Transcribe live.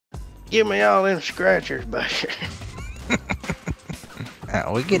Give me all them scratchers back here.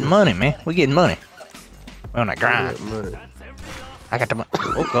 We getting money, man. We getting money. We're on that grind. Money. I got the money.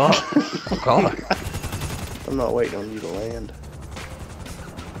 Oh god. Oh god. I'm not waiting on you to land.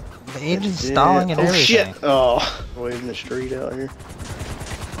 The engine's stalling and everything. Shit! Oh, waving the street out here.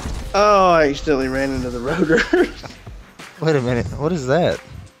 Oh, I accidentally ran into the rotor. Wait a minute. What is that?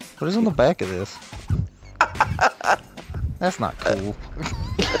 What is on the back of this? That's not cool.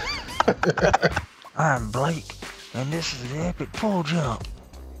 I'm Blake, and this is the epic pole jump.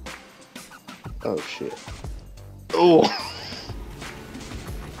 Oh shit. Oh.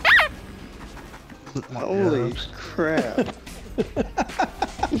 Holy crap.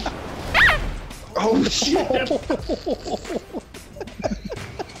 Oh shit.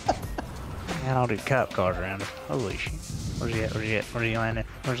 And all these cop cars around us. Holy shit. Where's he at? Where's he at? Where's he landing?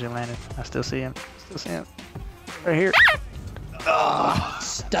 Where's he landing? I still see him. Still see him. Right here. Oh,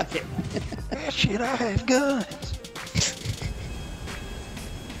 stuck it. Shit, I have guns.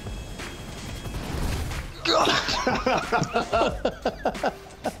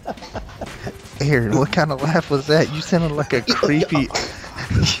 Aaron, what kind of laugh was that? You sounded like a creepy...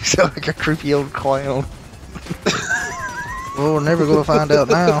 you sound like a creepy old clown. Well, we're never going to find out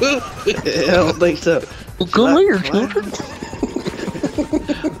now. I don't think so. Well, come here, children.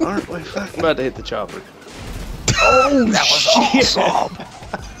 Aren't we fucking about to hit the chopper? Oh, that was awesome.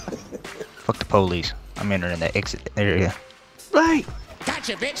 Fuck the police. I'm entering the exit area. Right.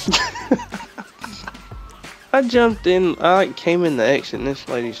 Gotcha, bitch. I jumped in, I came in the exit and this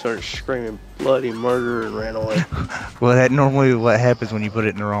lady started screaming bloody murder and ran away. Well, that normally what happens when you put it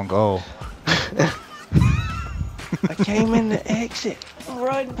in the wrong goal. I came in the exit. I'm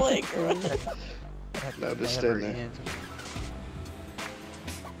riding Blake. No, just stand there.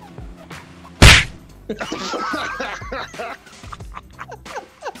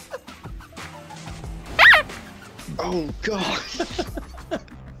 Oh god.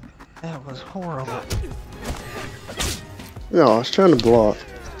 That was horrible. No, I was trying to block.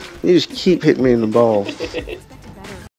 You just keep hitting me in the ball.